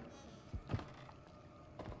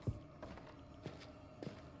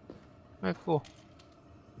 Oh, cool.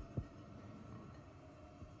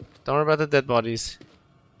 Don't worry about the dead bodies.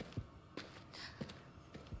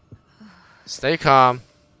 Stay calm.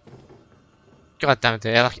 God damn it,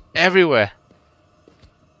 they're like everywhere.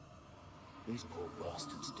 These poor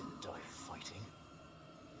bastards didn't die fighting.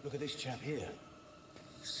 Look at this chap here.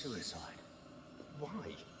 Suicide. Why?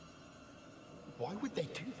 Why would they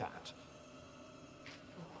do that?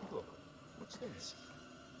 Oh, look, what's this?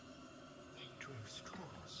 They drew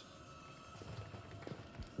straws.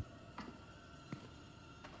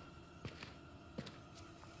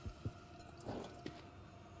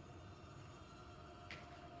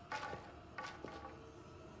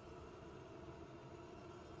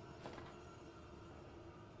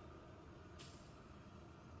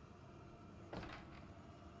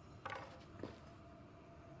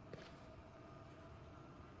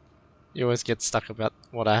 You always get stuck about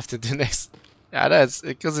what I have to do next. Yeah, I know, it's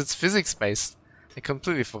because it's physics based. I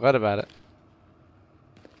completely forgot about it.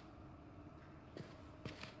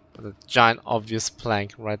 The giant obvious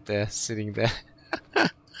plank right there, sitting there.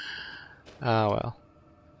 Ah well.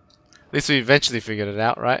 At least we eventually figured it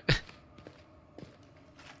out, right?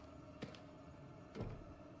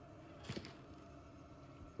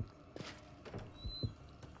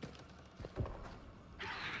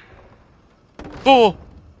 Oh!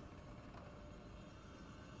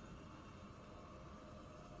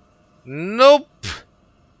 Nope!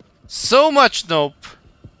 So much nope!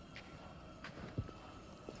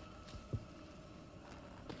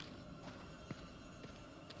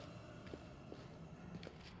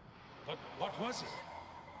 What was it?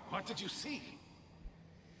 What did you see?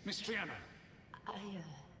 Miss Triana?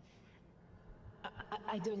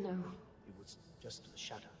 I don't know. It was just a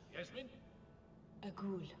shadow. Yasmin? A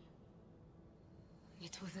ghoul.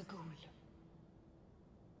 It was a ghoul.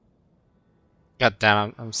 God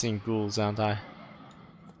damn, I'm seeing ghouls, aren't I?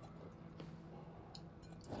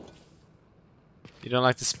 You don't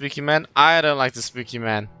like the spooky man? I don't like the spooky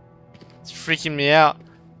man. It's freaking me out.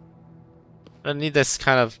 I don't need this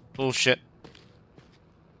kind of bullshit.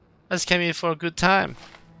 I just came here for a good time.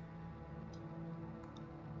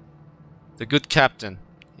 The good captain.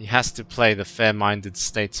 He has to play the fair-minded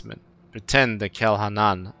statesman. Pretend the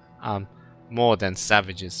Kelhanan are more than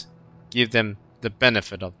savages. Give them the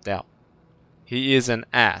benefit of doubt. He is an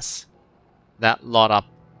ass. That lot up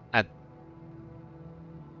at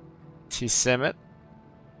Tisemet?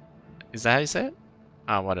 Is that how you say it?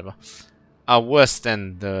 Ah, whatever. Are worse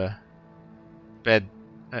than the bed.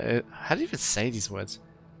 How do you even say these words?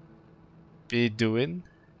 Bedouin?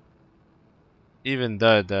 Even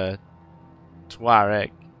though the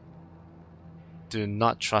Tuareg do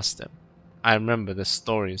not trust them. I remember the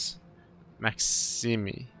stories.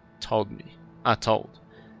 Maximi told.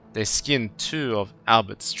 They skinned 2 of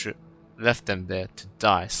Albert's troop, left them there to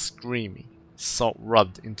die screaming, salt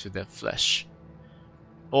rubbed into their flesh.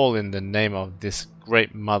 All in the name of this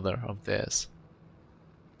great mother of theirs.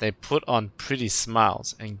 They put on pretty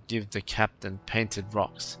smiles and give the captain painted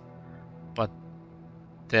rocks, but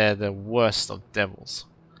they're the worst of devils.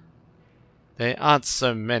 They aren't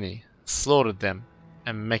so many, slaughtered them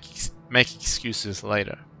and make excuses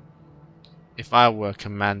later. If I were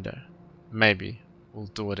commander, maybe we'll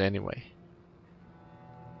do it anyway.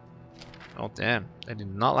 Oh damn, they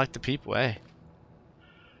did not like the people, eh?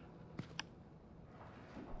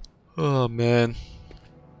 Oh man.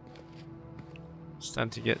 It's time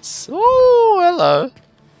to get... Oh, hello!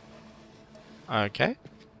 Okay.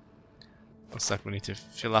 Looks like we need to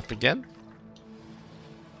fill up again.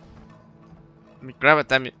 Let me grab it,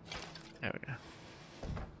 damn it. There we go.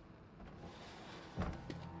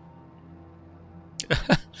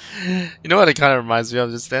 You know what it kind of reminds me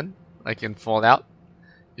of just then? Like in Fallout.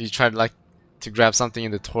 You try to grab something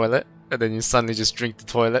in the toilet, and then you suddenly just drink the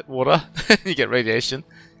toilet water, and you get radiation.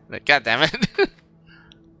 Like, god damn it.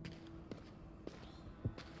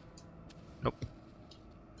 Nope.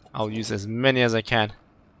 I'll use as many as I can.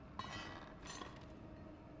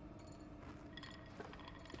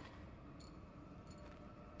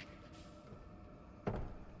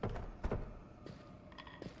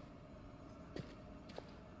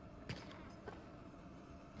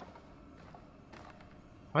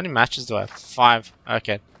 How many matches do I have? 5.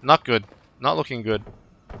 Okay, not good. Not looking good.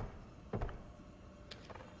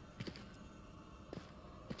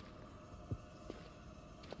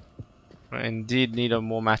 I indeed need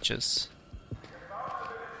more matches.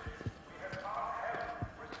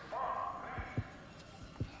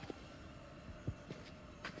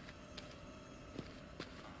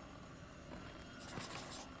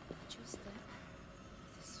 Just there.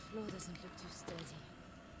 This floor doesn't look too sturdy.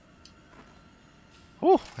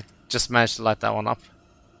 Oh, I just managed to light that one up.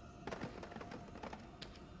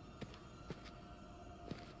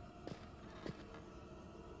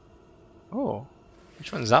 Oh,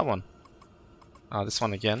 which one is that one? Oh, this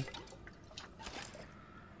one again.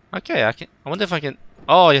 Okay, I wonder if I can...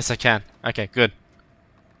 Oh, yes I can. Okay, good.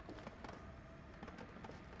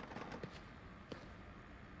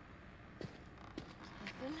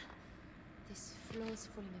 Careful. This floor's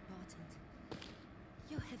falling apart and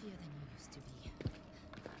you're heavier than you used to be.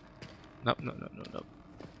 Nope, nope, nope, nope, nope.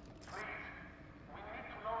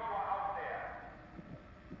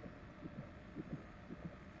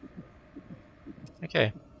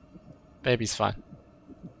 Okay. Baby's fine.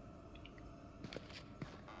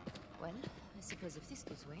 Well, I suppose if this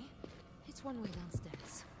gives way, it's one way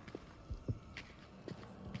downstairs.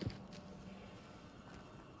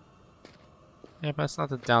 Yeah, but it's not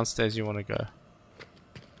the downstairs you want to go.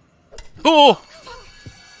 Oh!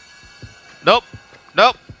 Nope!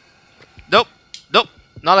 Nope! Nope! Nope!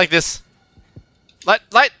 Not like this! Light!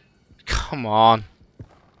 Light! Come on!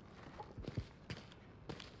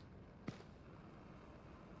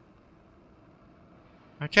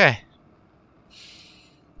 Okay.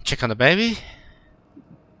 Check on the baby.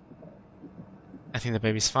 I think the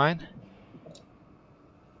baby's fine.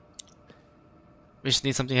 We just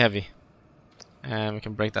need something heavy. And we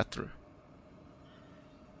can break that through.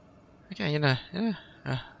 Okay,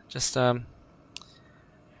 just oh,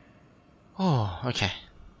 okay.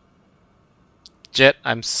 Jet,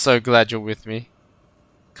 I'm so glad you're with me.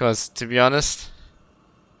 Because, to be honest,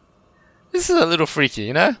 this is a little freaky,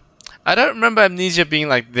 you know? I don't remember Amnesia being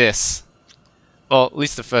like this. Well, at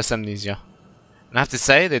least the first Amnesia. And I have to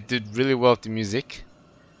say, they did really well with the music.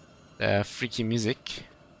 The freaky music.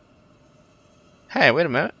 Hey, wait a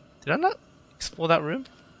minute. Did I not explore that room?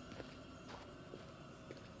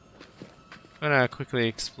 I'm gonna quickly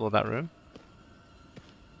explore that room.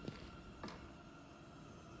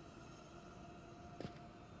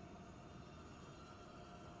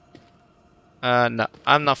 No,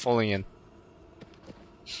 I'm not falling in.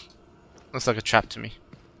 Looks like a trap to me.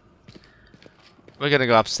 We're gonna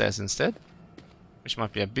go upstairs instead, which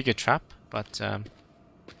might be a bigger trap, but I'll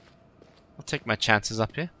take my chances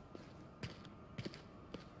up here.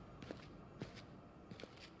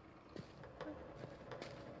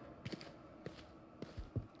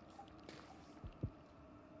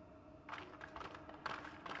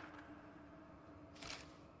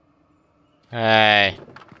 Hey.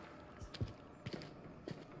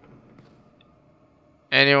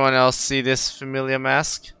 Anyone else see this familiar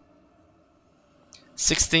mask?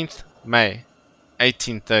 16th May,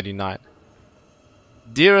 1839.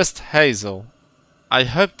 Dearest Hazel, I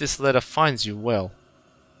hope this letter finds you well.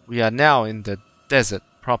 We are now in the desert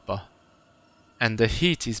proper. and the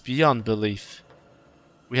heat is beyond belief.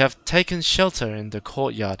 We have taken shelter in the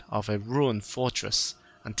courtyard of a ruined fortress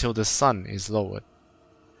until the sun is lowered.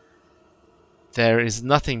 There is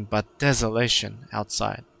nothing but desolation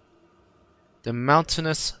outside. The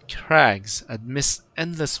mountainous crags amidst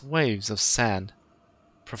endless waves of sand.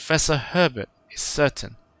 Professor Herbert is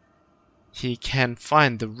certain he can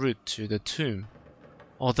find the route to the tomb,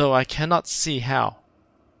 although I cannot see how.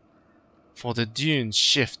 For the dunes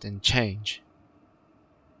shift and change.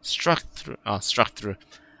 Struck through.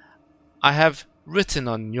 I have written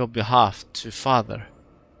on your behalf to Father,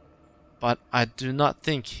 but I do not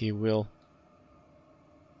think he will.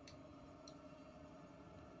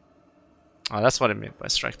 Oh, that's what it meant by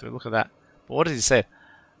strike through. Look at that. But what did he say?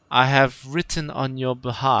 I have written on your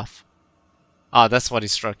behalf. Ah, that's what he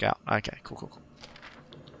struck out. Okay, cool.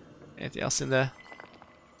 Anything else in there?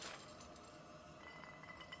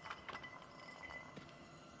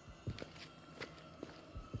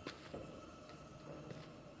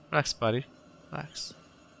 Relax, buddy. Relax.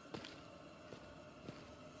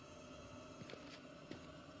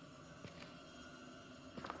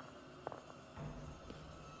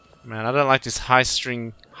 Man, I don't like this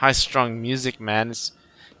high-strung music, man. It's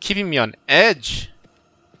keeping me on edge.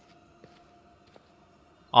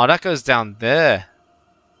 Oh, that goes down there.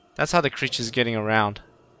 That's how the creature's getting around.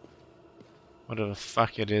 Whatever the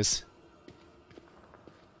fuck it is.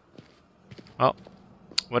 Well,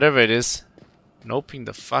 whatever it is, noping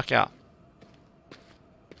the fuck out.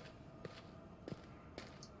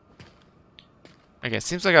 Okay,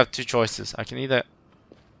 seems like I have two choices. I can either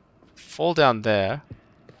fall down there.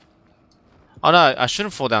 Oh no, I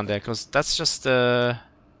shouldn't fall down there because that's just the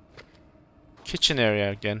kitchen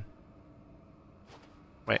area again.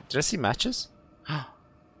 Wait, did I see matches?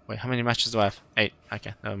 Wait, how many matches do I have? 8.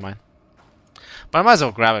 Okay, never mind. But I might as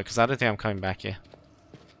well grab it because I don't think I'm coming back here.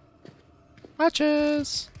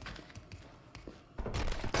 Matches!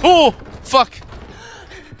 Oh! Fuck!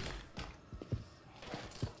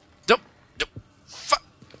 Nope. Fuck!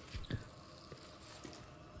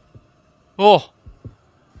 Oh!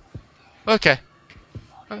 Okay.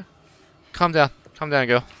 Calm down,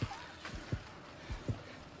 girl.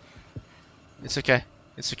 It's okay.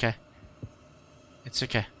 It's okay. It's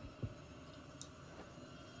okay.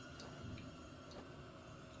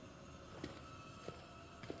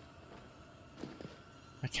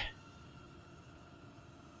 Okay.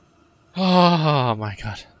 Oh my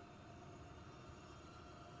god.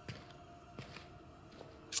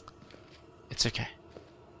 It's okay.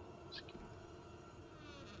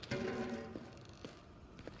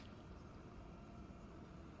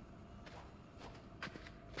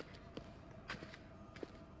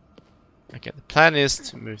 Okay, the plan is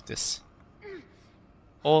to move this.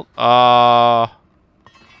 All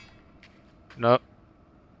no.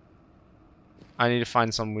 I need to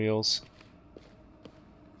find some wheels.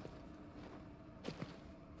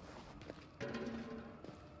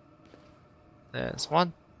 There's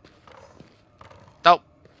one. Nope.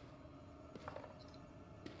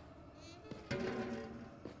 I'm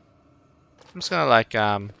just gonna like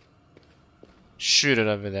shoot it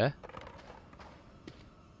over there.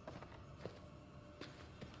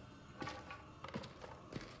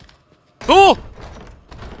 Oh!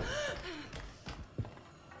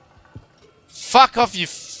 Fuck off, you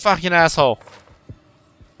fucking asshole.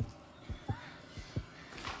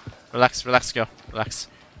 Relax, girl. Relax.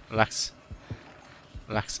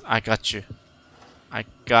 I got you.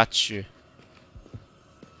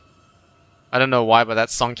 I don't know why, but that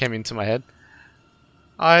song came into my head.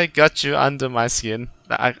 I got you under my skin.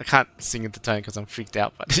 I can't sing it the tone because I'm freaked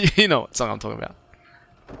out, but you know what song I'm talking about.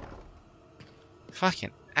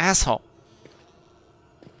 Fucking asshole.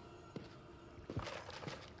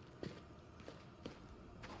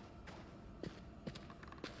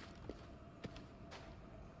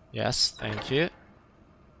 Yes, thank you.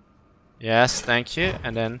 Yes, thank you.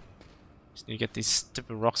 And then just need to get these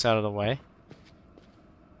stupid rocks out of the way.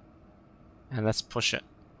 And let's push it.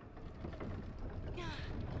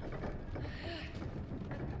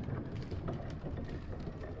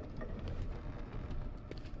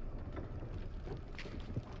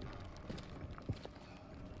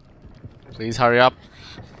 Please hurry up.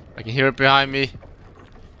 I can hear it behind me.